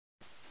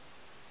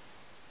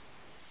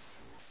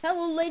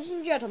Hello, ladies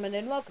and gentlemen,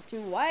 and welcome to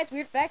Wyatts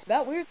Weird Facts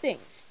About Weird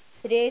Things.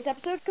 Today's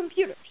episode,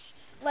 computers.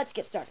 Let's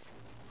get started.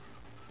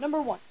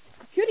 Number 1.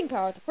 Computing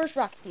power of the first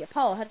rocket, the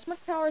Apollo, had as much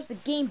power as the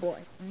Game Boy.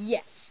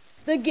 Yes,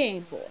 the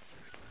Game Boy.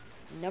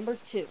 Number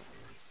 2.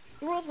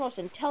 The world's most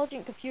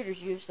intelligent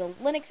computers use the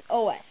Linux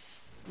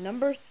OS.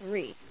 Number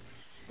 3.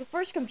 The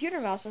first computer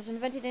mouse was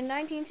invented in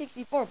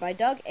 1964 by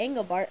Doug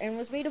Engelbart and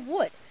was made of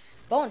wood.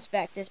 Bonus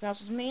fact, this mouse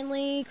was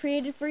mainly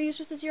created for use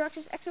with the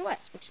Xerox's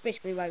XOS, which is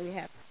basically why we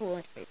have cool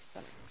interfaces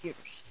on our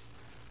computers.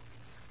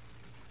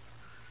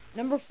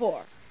 Number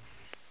 4.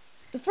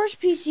 The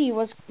first PC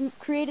was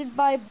created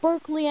by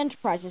Berkeley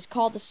Enterprises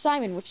called the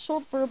Simon, which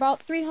sold for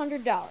about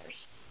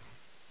 $300.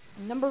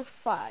 Number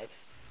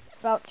 5.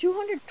 About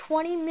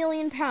 220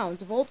 million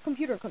pounds of old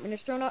computer equipment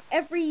is thrown out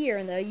every year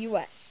in the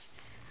U.S.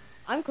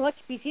 I'm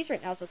collecting PCs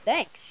right now, so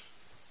thanks.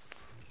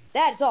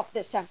 That is all for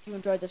this time. If you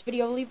enjoyed this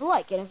video, leave a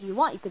like, and if you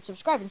want, you could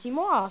subscribe and see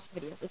more awesome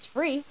videos. It's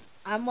free.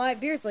 I'm Wyatt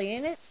Beardsley,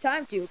 and it's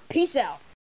time to peace out.